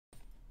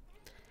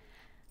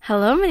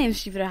Hello, my name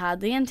is Jupi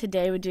Hadley, and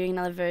today we're doing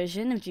another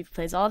version of Jupi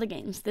Plays All the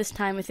Games, this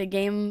time with a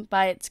game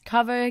by its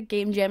cover,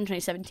 Game Jam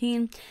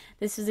 2017.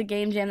 This is a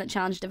game jam that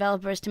challenged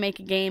developers to make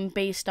a game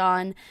based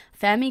on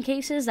family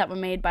cases that were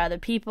made by other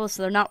people,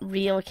 so they're not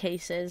real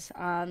cases.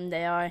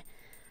 They are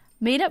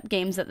made-up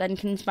games that then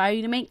can inspire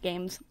you to make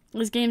games.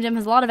 This game jam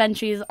has a lot of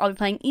entries. I'll be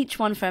playing each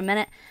one for a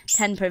minute,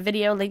 10 per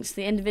video. Links to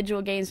the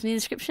individual games in the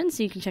description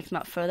so you can check them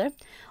out further.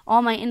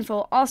 All my info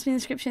will also be in the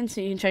description,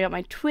 so you can check out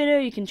my Twitter,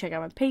 you can check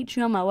out my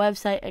Patreon, my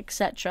website,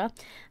 etc.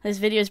 This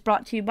video is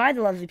brought to you by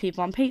the lovely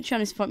people on Patreon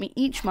who support me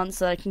each month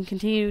so that I can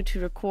continue to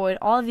record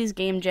all of these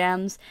game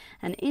jams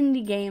and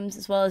indie games,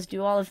 as well as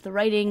do all of the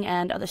writing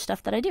and other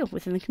stuff that I do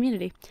within the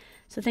community.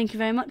 So thank you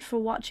very much for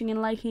watching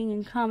and liking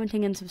and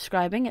commenting and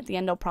subscribing. At the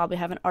end I'll probably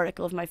have an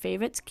article of my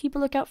favorites. Keep a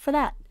lookout for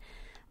that.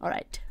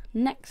 Alright,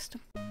 next.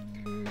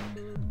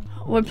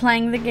 We're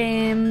playing the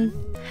game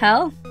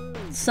Hell.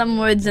 Some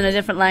words in a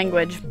different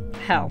language.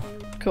 Hell.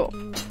 Cool.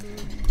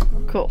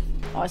 Cool.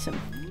 Awesome.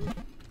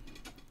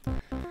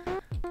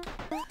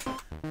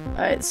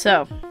 Alright,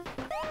 so.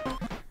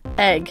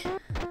 Egg.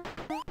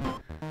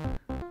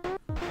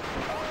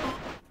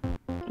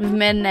 We've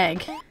made an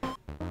egg.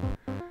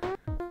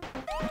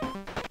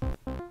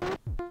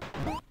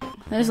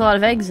 There's a lot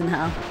of eggs in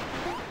Hell.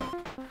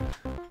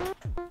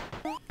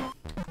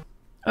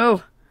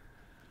 Oh,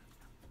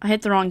 I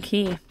hit the wrong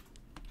key.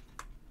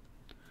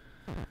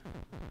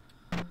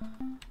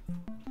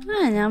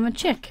 Ah, now I'm a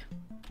chick.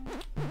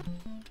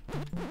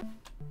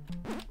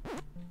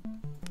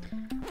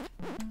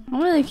 I'm a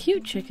really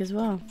cute chick as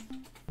well.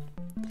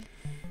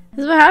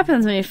 This is what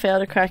happens when you fail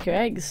to crack your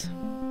eggs.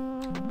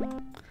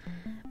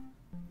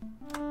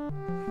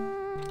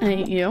 I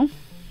eat you.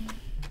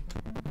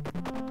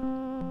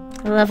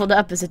 I leveled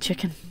up as a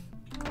chicken.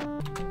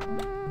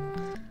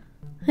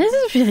 This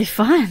is really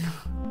fun.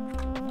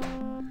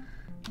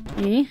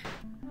 E.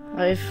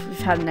 Oh, we've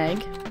had an egg.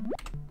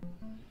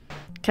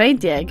 Can I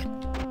eat the egg?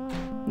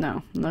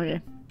 No.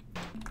 Okay.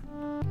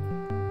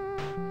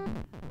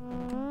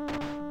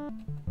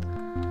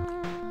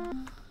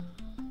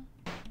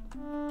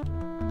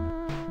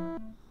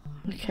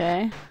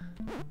 Okay.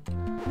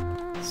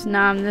 So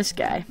now I'm this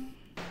guy.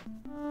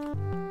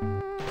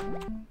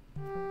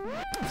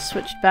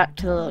 Switched back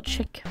to the little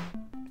chick.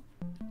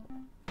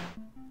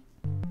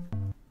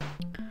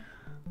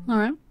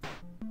 Alright.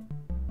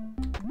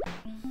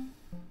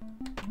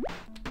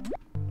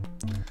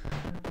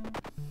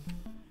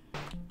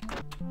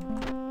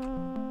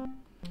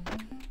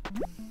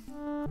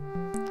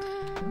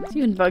 There's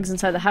even bugs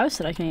inside the house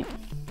that I can eat.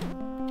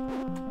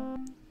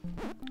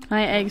 Can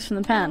I eat eggs from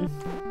the pan?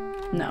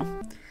 No.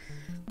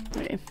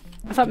 Okay.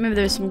 I thought maybe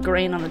there was some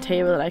grain on the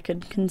table that I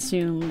could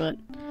consume, but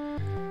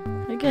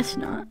I guess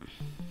not.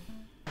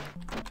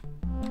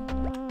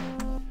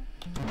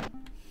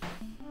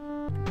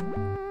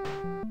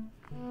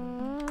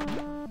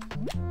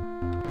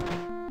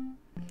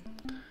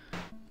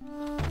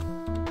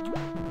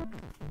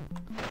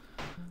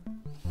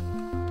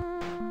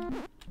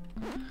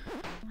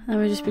 And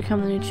we just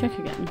become the new chick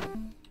again.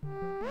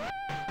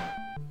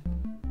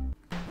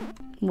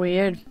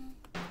 Weird.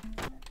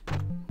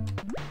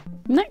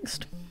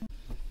 Next.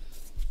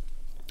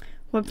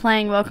 We're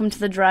playing Welcome to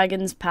the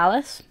Dragon's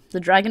Palace. The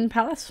Dragon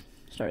Palace?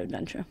 Start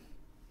adventure.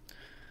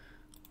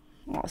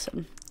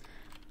 Awesome.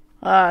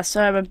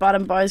 Sorry, my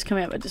bottom bar is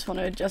coming up. I just want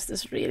to adjust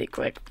this really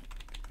quick.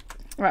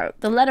 Right,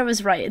 the letter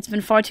was right. It's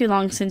been far too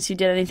long since you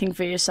did anything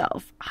for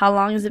yourself. How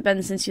long has it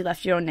been since you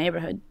left your own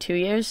neighborhood? 2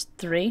 years?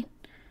 3?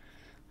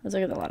 Let's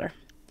look at the letter.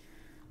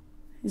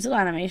 These little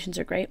animations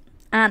are great.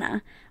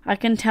 Anna, I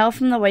can tell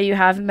from the way you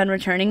haven't been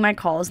returning my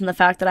calls, and the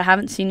fact that I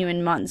haven't seen you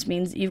in months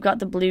means you've got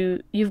the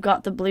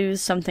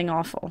blues something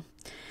awful.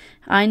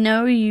 I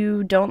know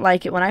you don't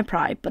like it when I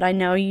pry, but I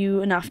know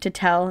you enough to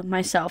tell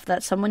myself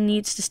that someone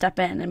needs to step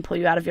in and pull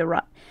you out of your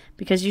rut,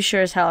 because you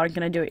sure as hell aren't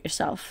going to do it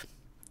yourself.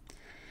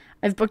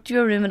 I've booked you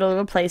a room at a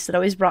little place that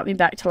always brought me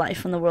back to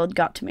life when the world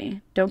got to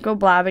me. Don't go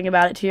blabbing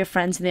about it to your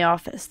friends in the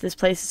office. This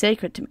place is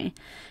sacred to me.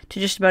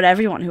 To just about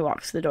everyone who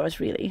walks the doors,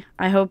 really.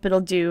 I hope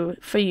it'll do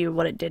for you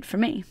what it did for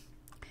me.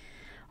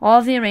 All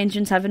of the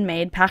arrangements have been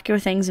made. Pack your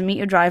things and meet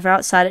your driver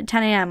outside at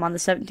 10 a.m. on the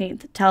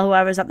 17th. Tell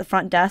whoever's at the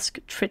front desk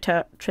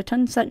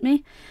Triton sent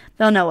me.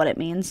 They'll know what it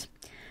means.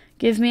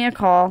 Give me a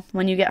call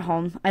when you get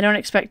home. I don't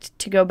expect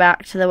to go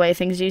back to the way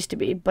things used to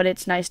be, but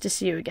it's nice to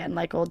see you again,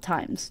 like old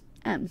times.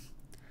 M.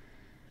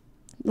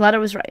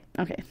 Letter was right.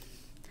 Okay.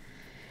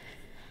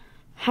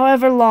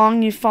 However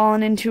long you've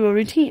fallen into a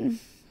routine.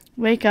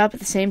 Wake up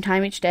at the same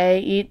time each day,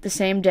 eat the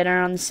same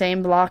dinner on the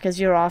same block as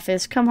your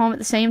office, come home at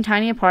the same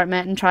tiny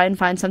apartment, and try and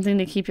find something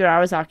to keep your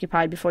hours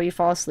occupied before you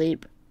fall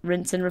asleep.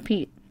 Rinse and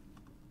repeat.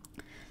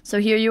 So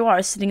here you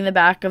are, sitting in the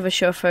back of a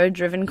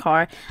chauffeur-driven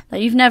car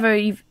that you've never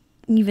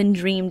even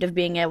dreamed of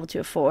being able to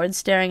afford,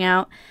 staring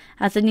out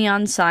at the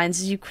neon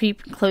signs as you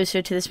creep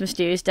closer to this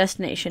mysterious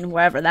destination,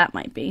 wherever that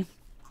might be.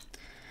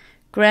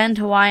 Grand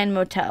Hawaiian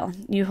Motel.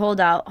 You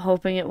hold out,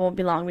 hoping it won't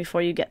be long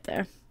before you get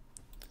there.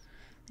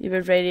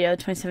 Ebird Radio,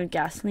 27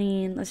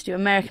 gasoline. Let's do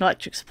American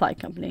Electric Supply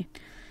Company.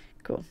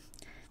 Cool.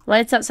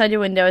 Lights outside your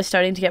window is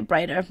starting to get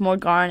brighter, more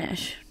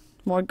garish.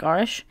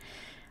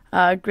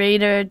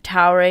 Greater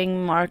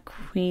towering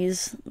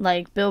marquees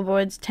like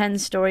billboards,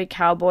 10-story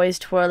cowboys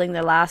twirling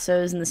their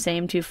lassos in the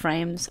same two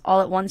frames.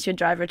 All at once, your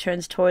driver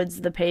turns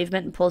towards the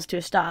pavement and pulls to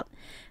a stop.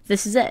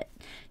 This is it.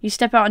 You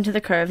step out onto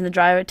the curve, and the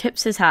driver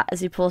tips his hat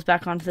as he pulls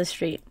back onto the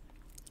street.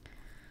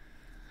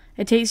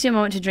 It takes you a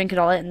moment to drink it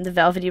all in, the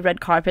velvety red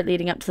carpet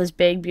leading up to those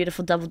big,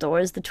 beautiful double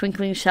doors, the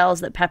twinkling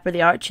shells that pepper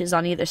the arches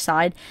on either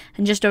side,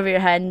 and just over your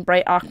head,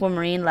 bright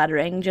aquamarine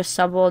lettering, just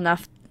subtle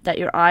enough that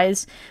your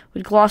eyes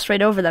would gloss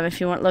right over them if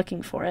you weren't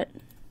looking for it.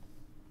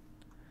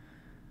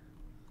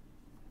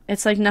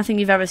 It's like nothing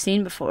you've ever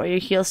seen before. Your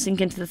heels sink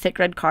into the thick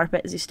red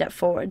carpet as you step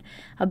forward.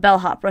 A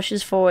bellhop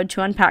rushes forward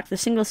to unpack the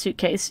single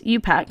suitcase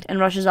you packed and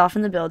rushes off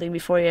in the building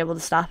before you're able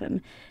to stop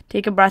him.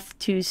 Taking a breath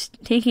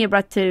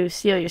to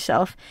seal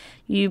yourself,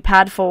 you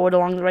pad forward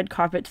along the red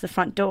carpet to the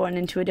front door and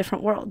into a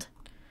different world.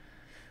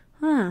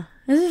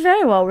 This is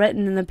very well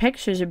written, and the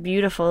pictures are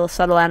beautiful.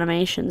 Subtle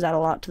animations add a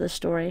lot to the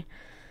story.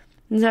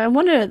 So I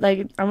wonder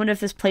if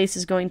this place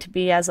is going to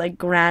be as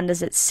grand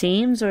as it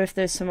seems, or if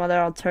there's some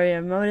other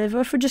ulterior motive,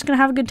 or if we're just going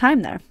to have a good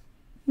time there.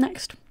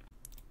 Next.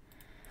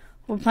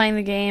 We're playing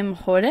the game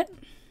Hoard It.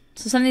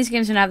 So some of these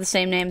games are going to have the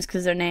same names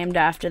because they're named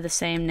after the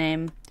same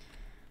name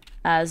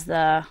as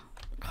the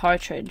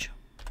cartridge.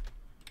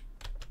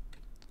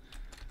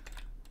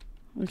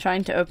 I'm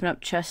trying to open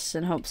up chests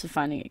in hopes of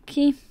finding a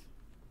key.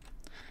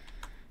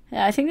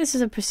 Yeah, I think this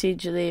is a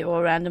procedurally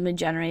or randomly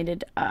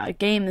generated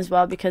game as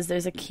well, because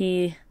there's a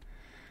key.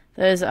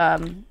 There's a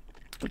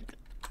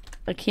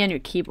key on your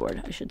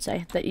keyboard, I should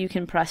say, that you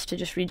can press to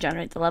just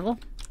regenerate the level.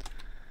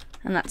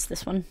 And that's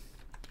this one.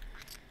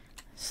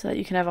 So that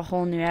you can have a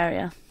whole new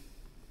area.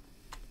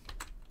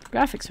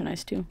 Graphics are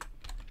nice too.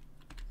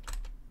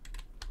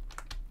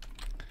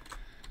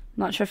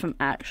 Not sure if I'm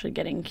actually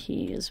getting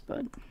keys,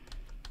 but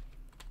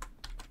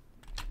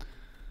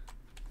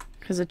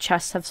because the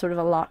chests have sort of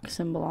a lock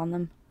symbol on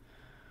them.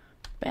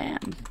 Bam,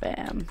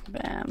 bam,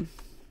 bam.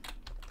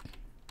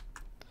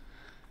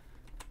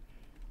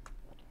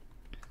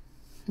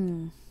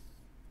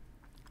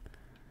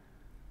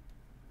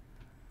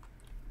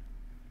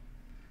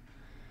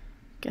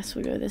 Guess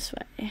we'll go this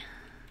way.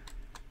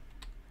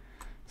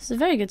 This is a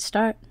very good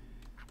start.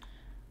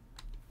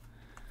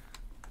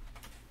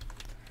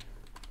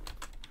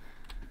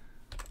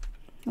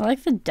 I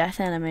like the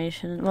death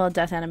animation. Well,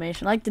 death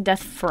animation. I like the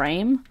death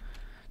frame.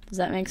 Does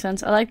that make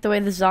sense? I like the way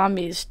the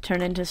zombies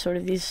turn into sort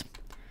of these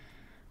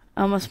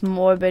almost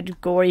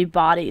morbid, gory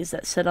bodies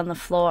that sit on the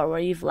floor where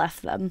you've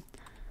left them.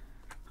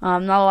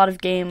 Not a lot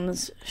of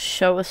games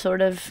show a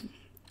sort of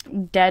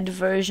dead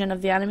version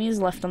of the enemies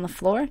left on the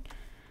floor.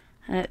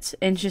 And it's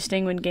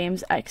interesting when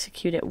games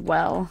execute it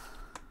well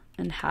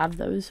and have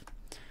those.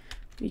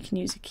 We can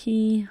use a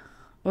key.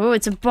 Oh,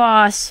 it's a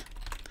boss!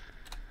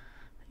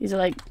 These are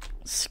like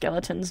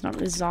skeletons, not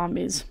really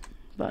zombies.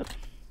 But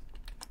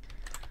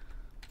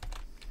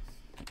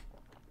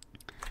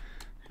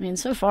I mean,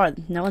 so far,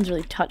 no one's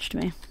really touched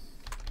me.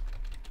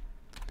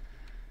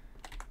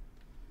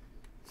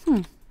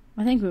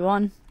 I think we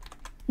won.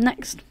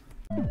 Next.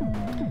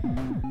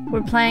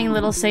 We're playing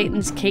Little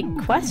Satan's Cake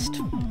Quest.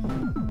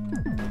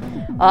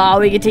 Oh,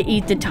 we get to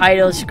eat the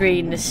title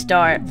screen to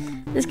start.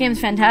 This game's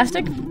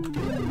fantastic.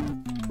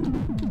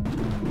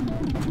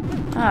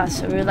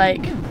 So we're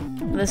like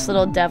this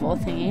little devil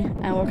thingy,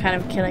 and we're kind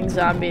of killing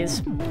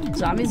zombies.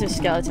 Zombies or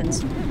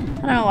skeletons? I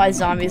don't know why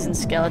zombies and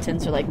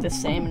skeletons are like the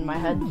same in my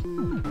head.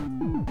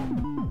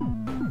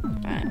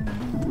 Alright.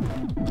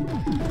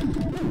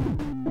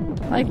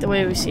 I like the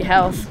way we see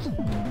health.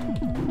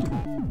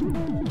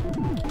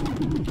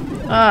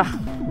 So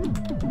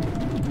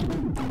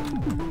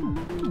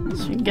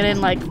you can get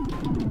in like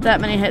that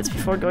many hits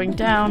before going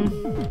down.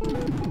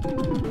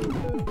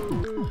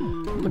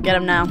 We'll get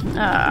him now.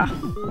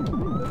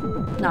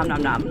 Nom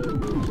nom nom.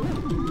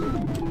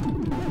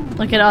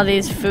 Look at all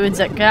these foods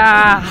that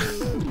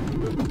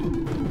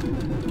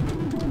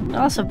It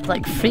also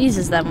like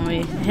freezes them when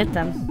we hit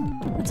them.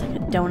 It's like a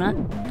donut.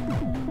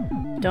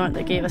 Donut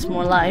that gave us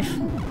more life.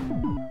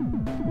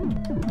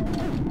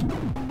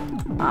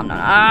 Nom nom.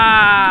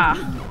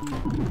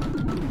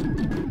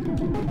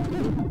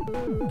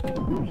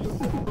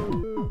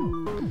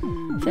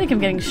 I feel like I'm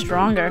getting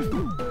stronger.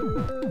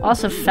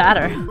 Also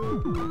fatter.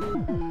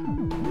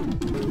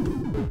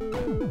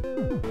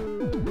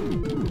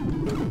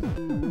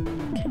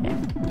 Okay.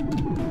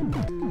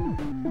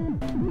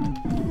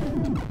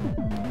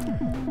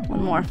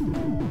 One more.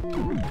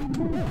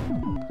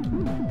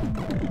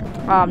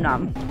 Om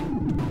nom.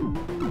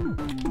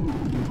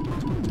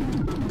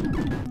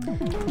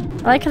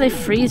 I like how they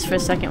freeze for a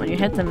second when you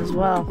hit them as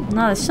well.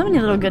 No, there's so many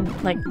little good.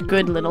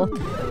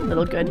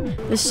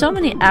 There's so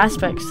many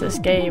aspects to this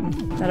game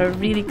that are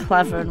really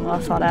clever and well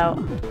thought out.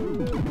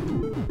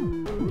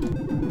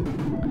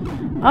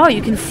 Oh,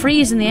 you can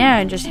freeze in the air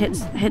and just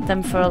hit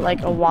them for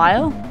like a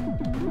while.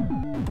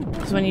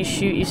 Because when you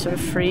shoot, you sort of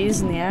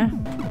freeze in the air.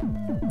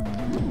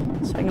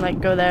 So I can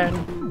like go there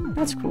and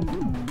that's cool.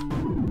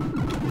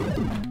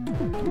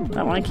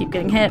 I want to keep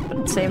getting hit, but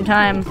at the same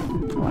time,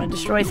 I want to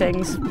destroy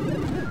things.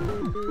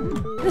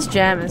 This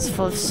jam is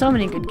full of so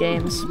many good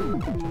games.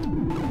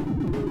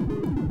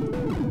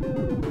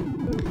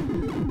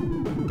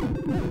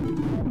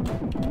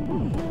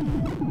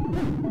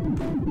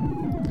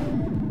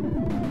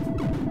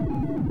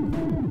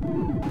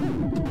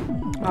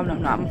 Nom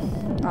nom nom.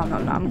 Nom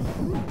nom nom.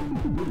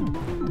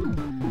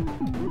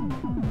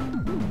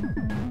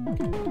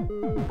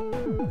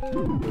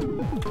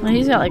 Well,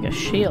 he's got like a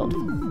shield.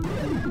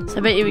 So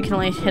I bet you we can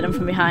only hit him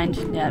from behind.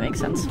 Yeah, that makes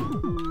sense.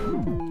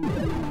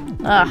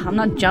 I'm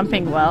not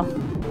jumping well.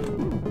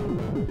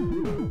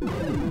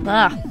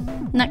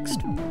 Next.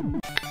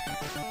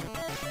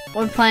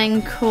 We're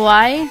playing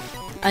Kawaii,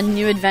 A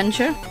New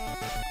Adventure.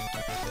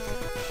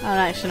 I don't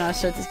actually know how to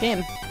start this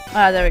game.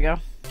 There we go.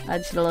 I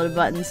just hit a load of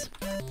buttons.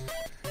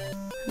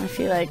 I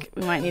feel like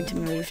we might need to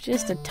move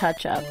just a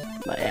touch up,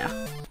 but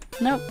yeah.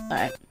 Nope.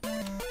 Alright.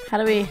 How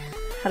do we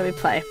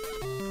play?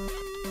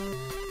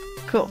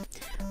 Cool.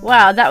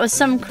 Wow, that was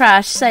some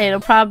crash. Say, it'll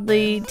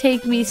probably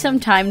take me some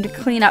time to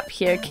clean up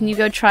here. Can you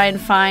go try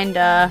and find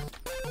a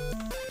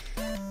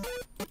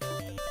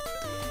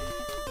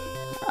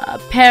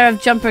pair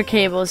of jumper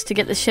cables to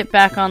get the ship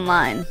back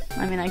online?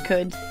 I mean, I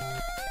could.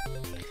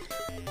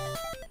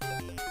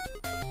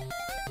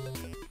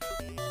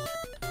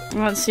 I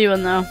won't see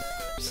one though,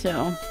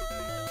 so.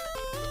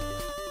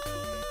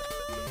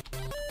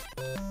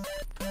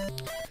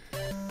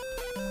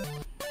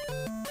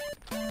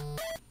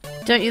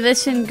 Don't you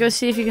listen? Go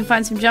see if you can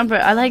find some jumper.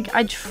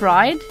 I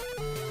tried,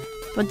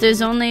 but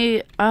there's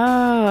only.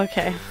 Oh,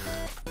 okay.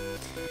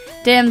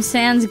 Damn,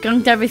 Sans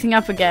gunked everything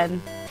up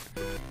again.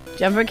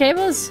 Jumper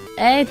cables?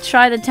 Hey,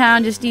 try the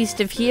town just east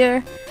of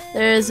here.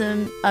 There's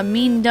a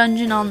mean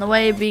dungeon on the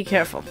way. Be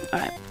careful.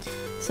 Alright.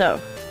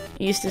 So,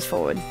 east is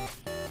forward.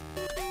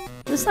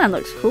 This land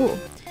looks cool.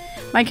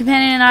 My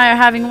companion and I are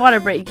having water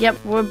break.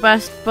 Yep, we're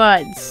best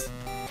buds.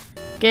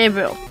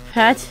 Gabriel.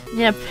 Pet?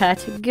 Yeah,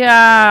 pet.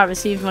 Gah!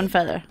 Received one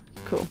feather.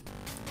 Cool.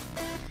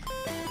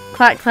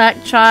 Clack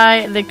clack,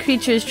 try. The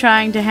creature is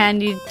trying to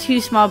hand you 2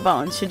 small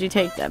bones. Should you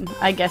take them?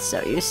 I guess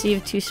so. You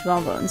received 2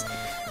 small bones.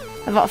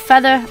 I bought a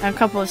feather and a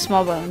couple of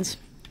small bones.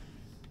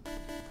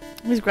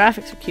 These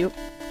graphics are cute.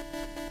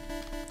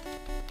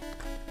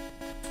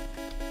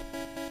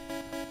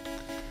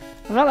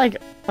 I got like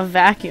a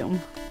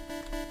vacuum.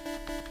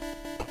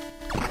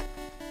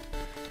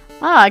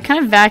 I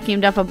kind of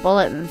vacuumed up a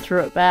bullet and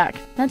threw it back.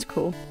 That's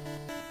cool.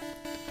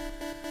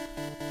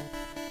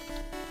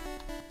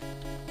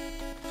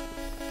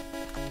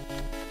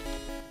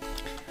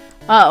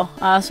 Oh,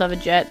 I also have a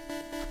jet.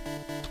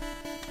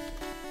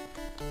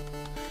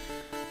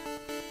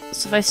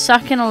 So if I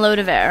suck in a load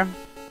of air,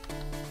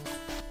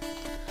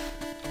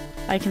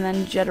 I can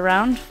then jet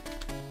around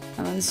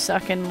and then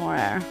suck in more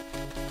air.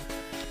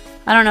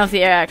 I don't know if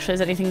the air actually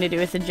has anything to do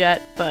with the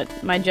jet,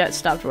 but my jet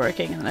stopped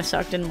working and I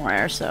sucked in more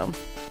air, so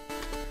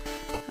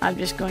I'm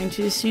just going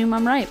to assume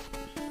I'm right.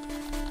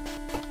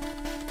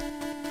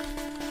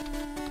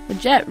 The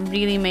jet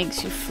really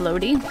makes you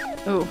floaty.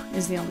 Ooh,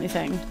 is the only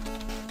thing.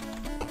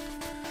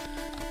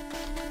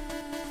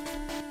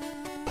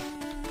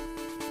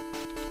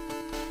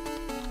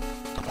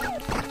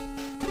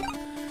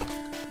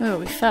 Oh,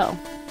 we fell.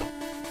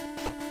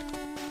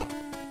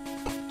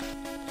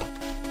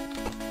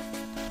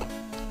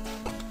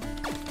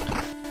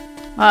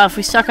 Wow, if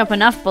we suck up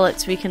enough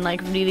bullets, we can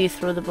like really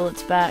throw the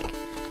bullets back.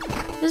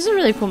 This is a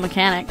really cool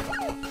mechanic.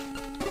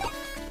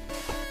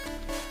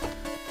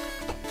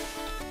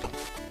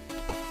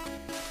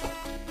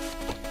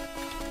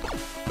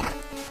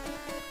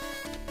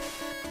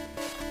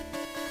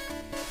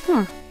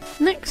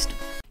 Next.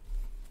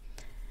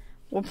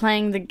 We're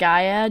playing the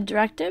Gaia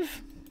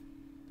directive.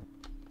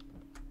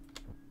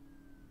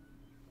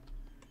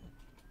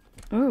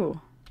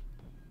 Ooh.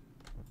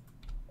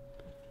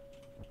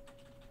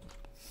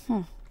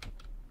 We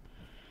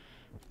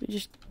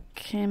just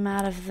came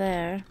out of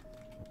there.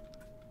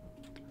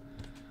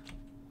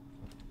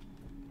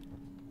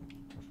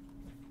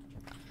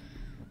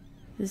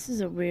 This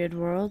is a weird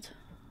world.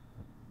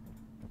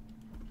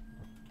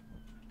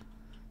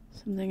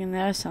 Something in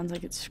there sounds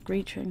like it's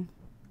screeching.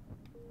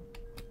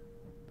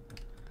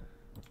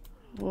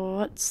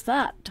 What's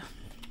that?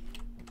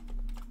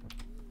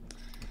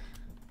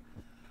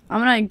 I'm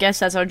gonna guess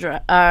that's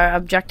our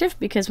objective,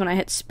 because when I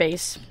hit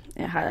space,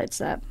 it highlights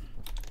that.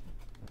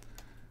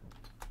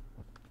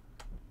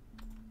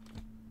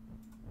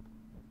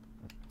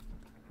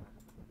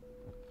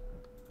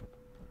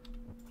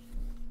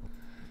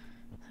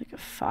 Like a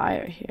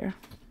fire here.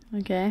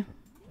 Okay.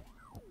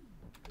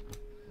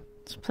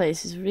 This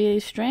place is really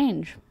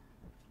strange.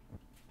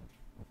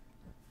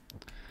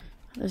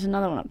 There's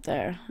another one up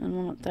there, and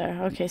one up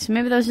there. Okay, so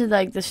maybe those are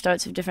like the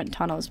starts of different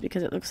tunnels,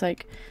 because it looks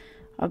like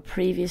a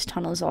previous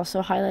tunnel is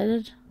also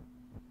highlighted.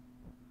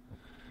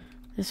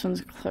 This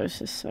one's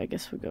closest, so I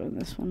guess we'll go in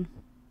this one.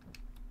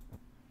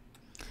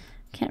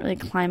 Can't really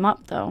climb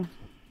up, though.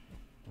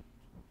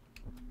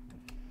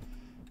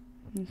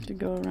 Have to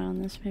go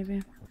around this,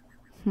 maybe.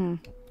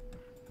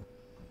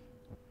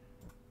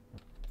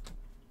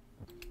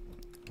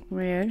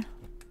 Weird.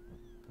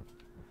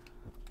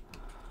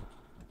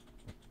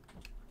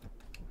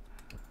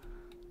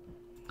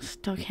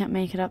 Still can't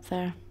make it up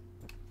there.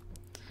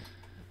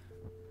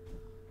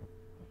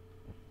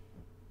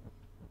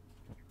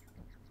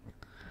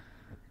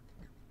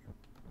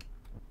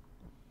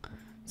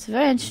 It's a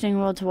very interesting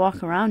world to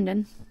walk around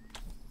in.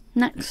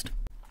 Next.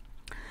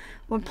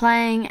 We're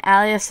playing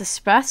Alias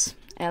Express.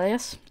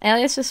 Alias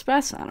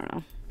Express? I don't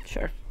know.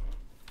 Sure.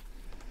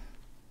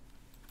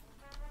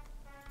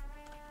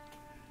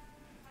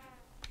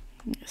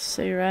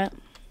 Cigarette.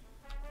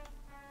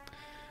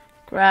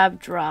 Grab,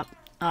 drop.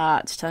 Ah,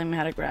 it's telling me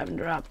how to grab and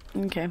drop.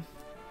 Okay.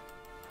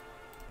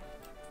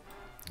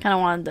 Kinda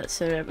wanted that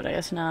cigarette, but I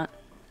guess not.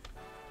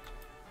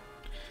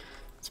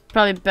 It's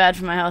probably bad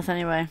for my health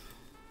anyway.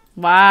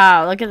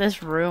 Wow, look at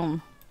this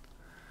room.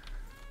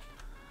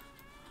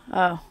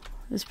 Oh,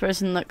 this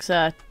person looks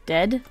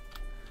dead.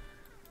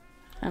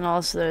 And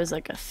also there's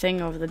like a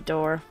thing over the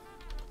door.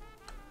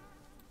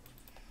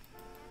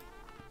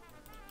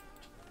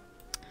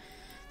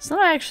 It's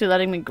not actually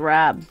letting me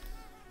grab,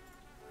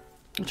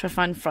 which I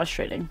find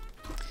frustrating.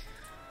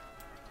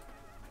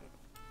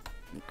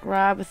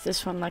 Grab with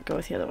this one, let go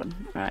with the other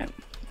one. Alright.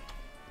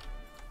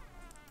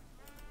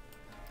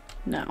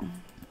 No.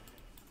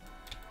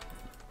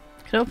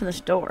 Could open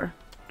this door.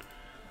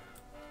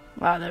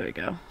 Wow, there we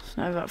go.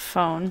 So now I've got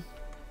phone.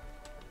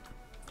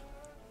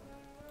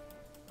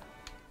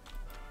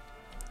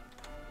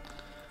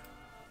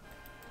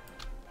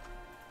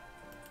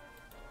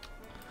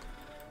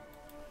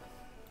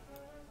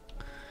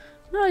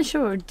 Not really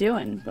sure what we're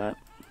doing, but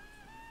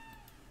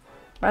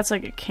that's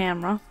like a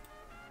camera.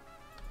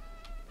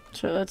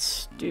 So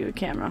let's do a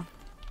camera.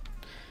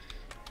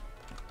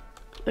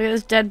 Look at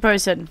this dead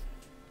person.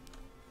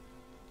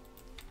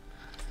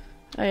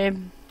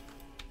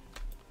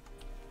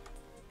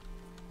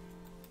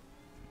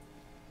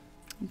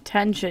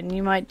 Attention,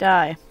 you might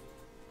die.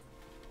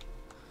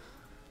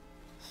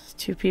 There's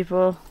two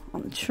people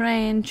on the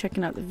train,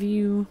 checking out the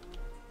view.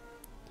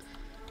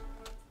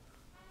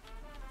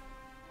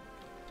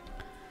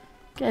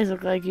 You guys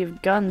look like you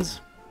have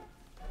guns.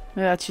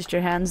 Maybe that's just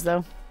your hands,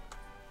 though.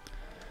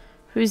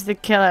 Who's the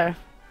killer?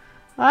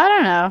 Well, I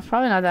don't know.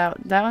 Probably not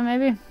that one,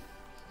 maybe.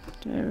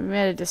 We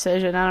made a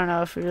decision. I don't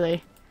know if we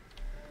really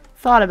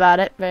thought about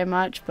it very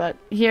much, but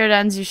here it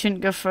ends. You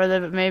shouldn't go further,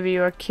 but maybe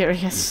you are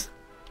curious.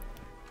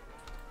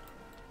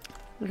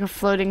 Like a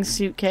floating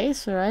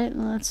suitcase, alright?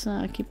 Well, let's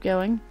keep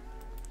going.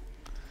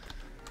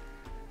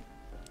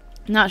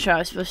 Not sure I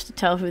was supposed to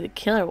tell who the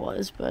killer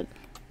was, but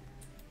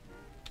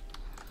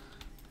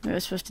we were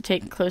supposed to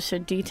take closer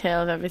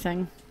detail of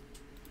everything.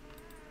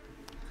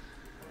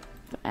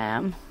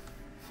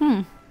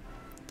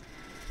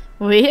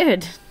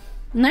 Weird.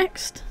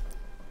 Next.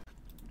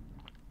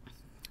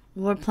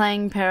 We're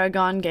playing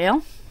Paragon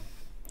Gale.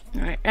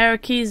 Alright, arrow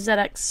keys,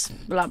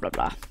 ZX, blah blah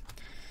blah.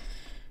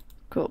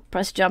 Cool,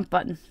 press jump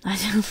button.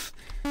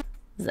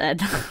 Z.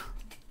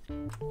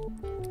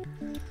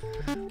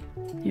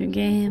 New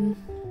game.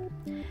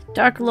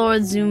 Dark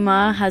Lord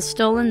Zuma has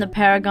stolen the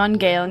Paragon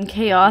Gale and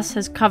chaos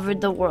has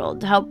covered the world.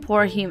 To help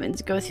poor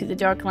humans go through the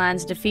dark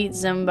lands, defeat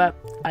Zumba.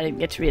 I didn't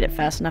get to read it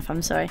fast enough,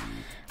 I'm sorry.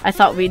 I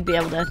thought we'd be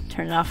able to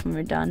turn it off when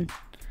we're done.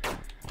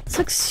 This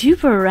looks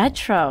super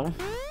retro.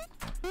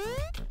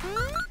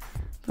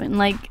 But in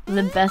like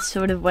the best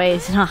sort of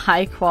ways, in a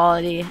high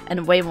quality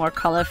and way more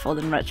colorful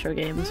than retro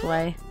games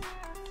way.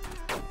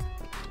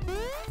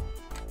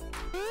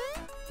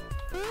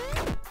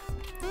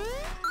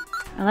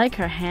 I like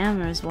her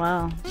hammer as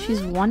well.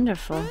 She's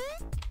wonderful.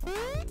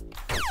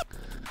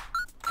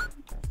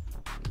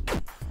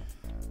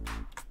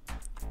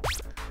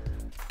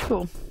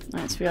 Cool.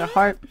 Alright, so we got a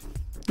heart.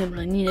 Didn't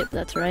really need it, but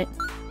that's right.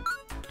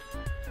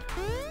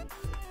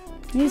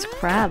 These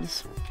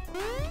crabs.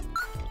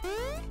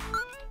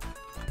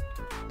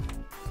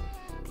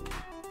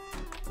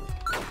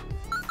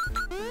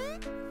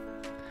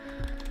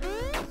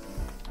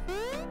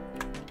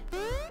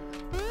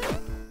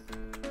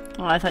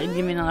 Oh, I thought you'd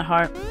give me another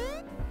heart.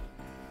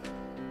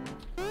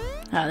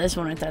 Oh, there's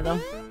one right there, though.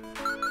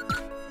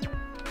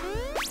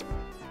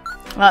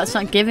 Well, it's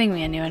not giving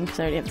me anyone, because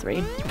I already have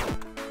 3.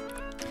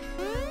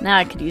 Now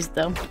I could use it,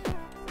 though.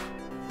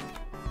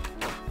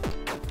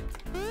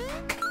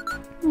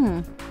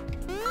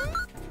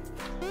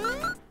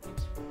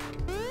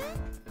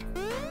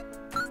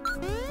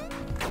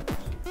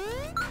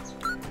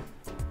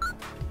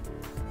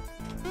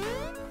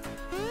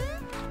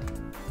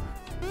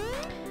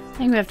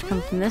 I think we have to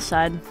come from this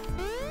side.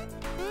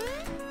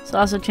 There's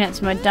also a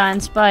chance we might die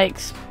in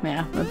spikes.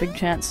 Yeah, a big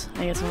chance.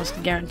 I guess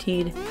almost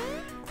guaranteed.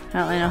 I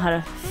don't really know how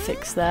to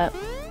fix that.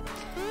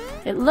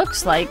 It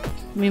looks like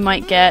we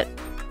might get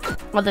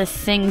other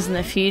things in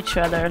the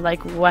future. They're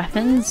like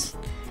weapons.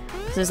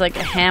 There's like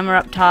a hammer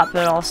up top,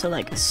 but also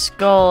like a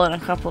skull and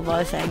a couple of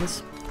other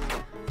things.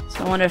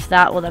 So I wonder if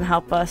that will then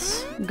help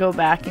us go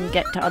back and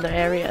get to other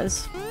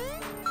areas.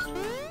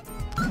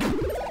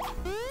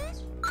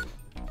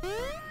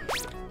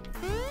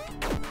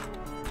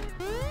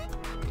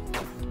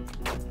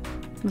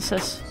 What's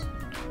this?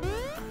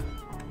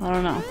 I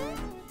don't know.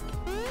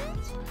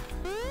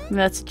 Maybe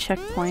that's a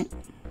checkpoint.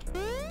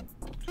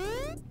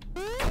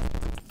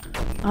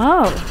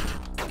 Oh!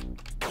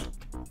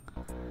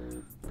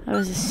 That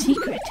was a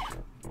secret.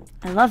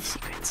 I love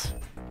secrets.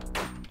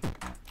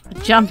 I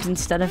jumped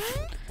instead of...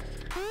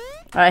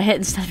 Or I hit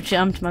instead of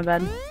jumped, my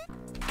bad.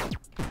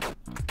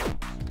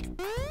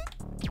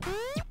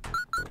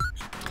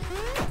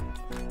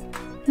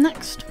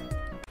 Next.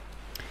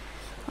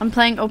 I'm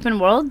playing open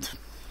world.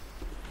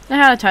 I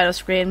had a title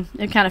screen.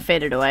 It kind of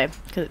faded away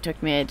because it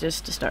took me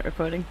ages to start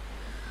recording.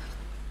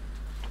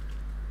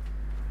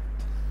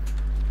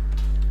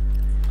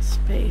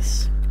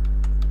 Space.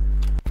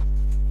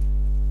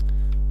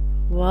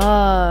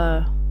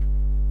 Whoa.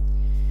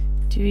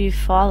 Do you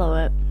follow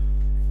it?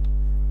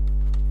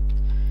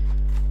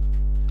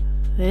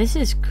 This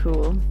is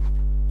cool.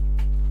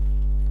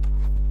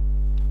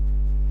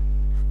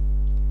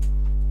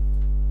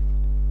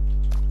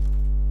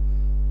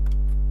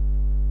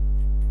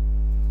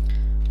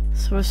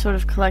 So we're sort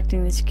of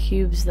collecting these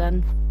cubes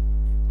then.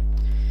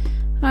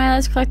 Alright,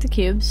 let's collect the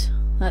cubes.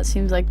 That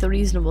seems like the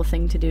reasonable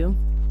thing to do.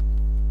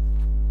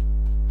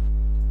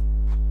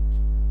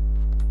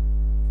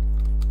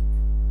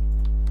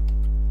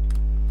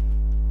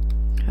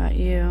 Got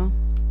you.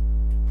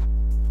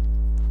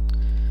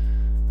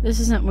 This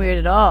isn't weird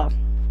at all.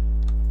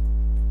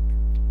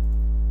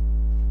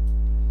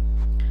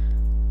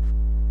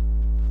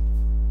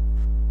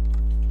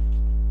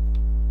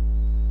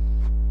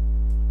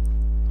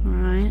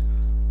 Alright.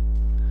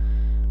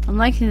 I'm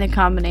liking the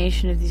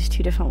combination of these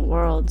two different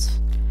worlds.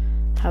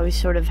 How we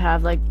sort of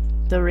have like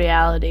the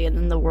reality and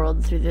then the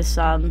world through this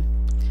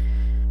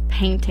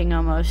painting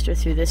almost, or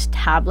through this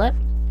tablet.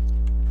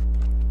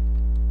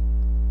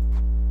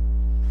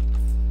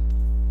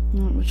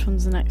 Which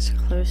one's the next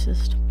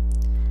closest?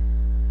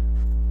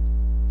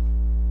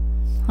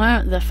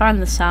 I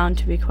find the sound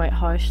to be quite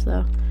harsh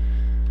though,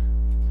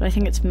 but I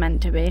think it's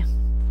meant to be.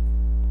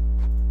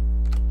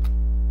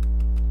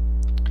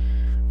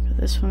 For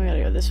this one we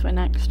gotta go this way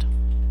next.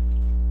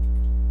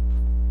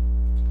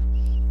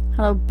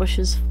 Hello,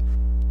 bushes.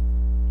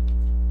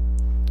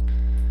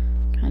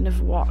 Kind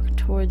of walk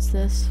towards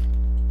this.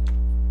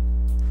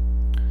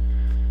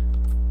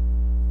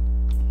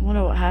 I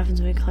wonder what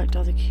happens when we collect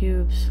all the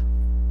cubes.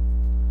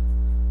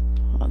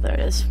 Oh, there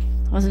it is.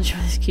 I wasn't sure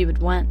this cube had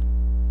went.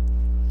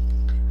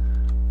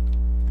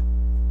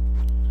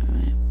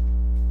 Alright.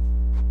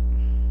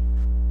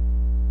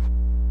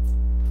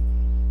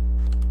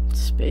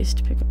 Space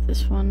to pick up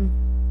this one.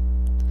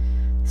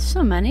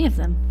 So many of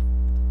them.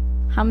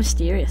 How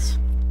mysterious.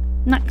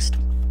 Next.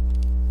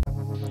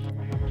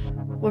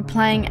 We're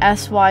playing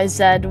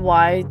SYZYGY.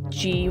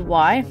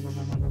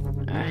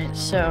 Alright,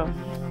 so...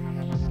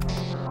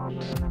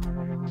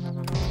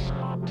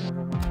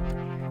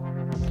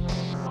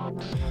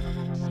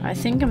 I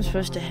think I'm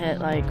supposed to hit,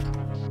 like,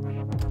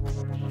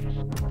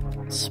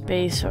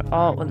 space or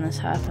alt when this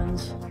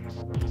happens.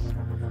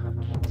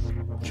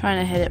 I'm trying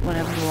to hit it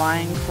whenever the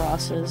line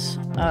crosses.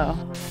 Oh.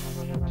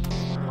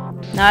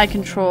 Now I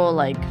control,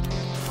 like,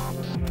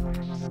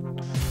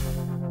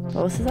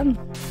 both of them?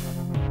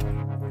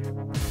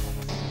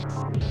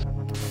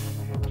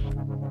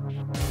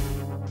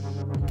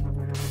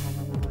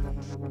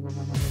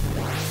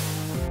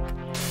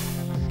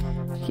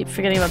 I keep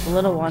forgetting about the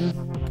little one.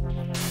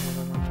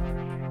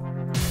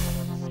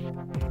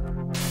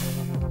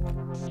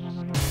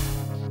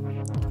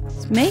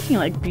 Making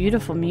like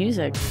beautiful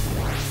music.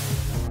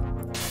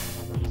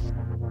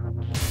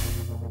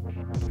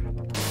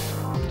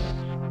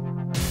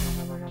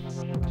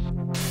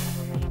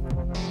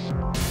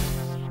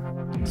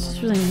 This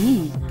is really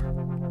neat.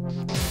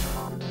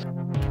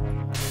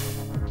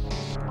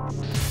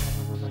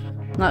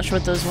 I'm not sure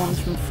what those ones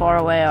from far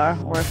away are,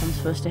 or if I'm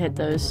supposed to hit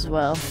those as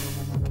well.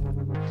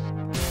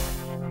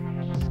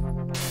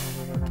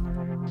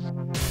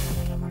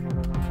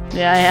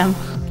 Yeah, I am.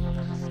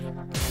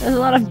 There's a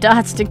lot of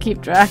dots to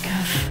keep track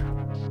of.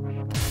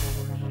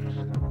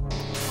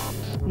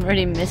 I'm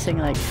already missing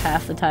like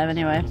half the time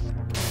anyway.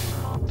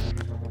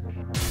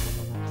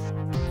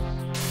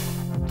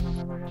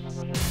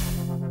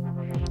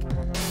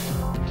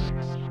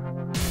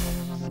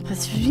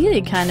 It's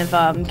really kind of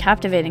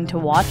captivating to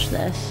watch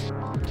this.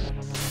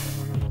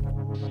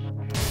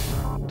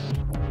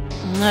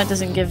 I know it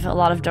doesn't give a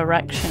lot of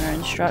direction or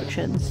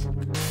instructions,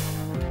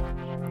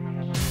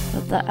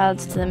 but that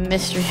adds to the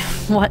mystery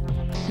of what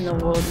in the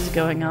world is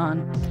going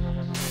on.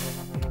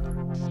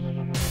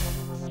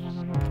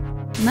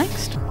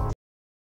 Next.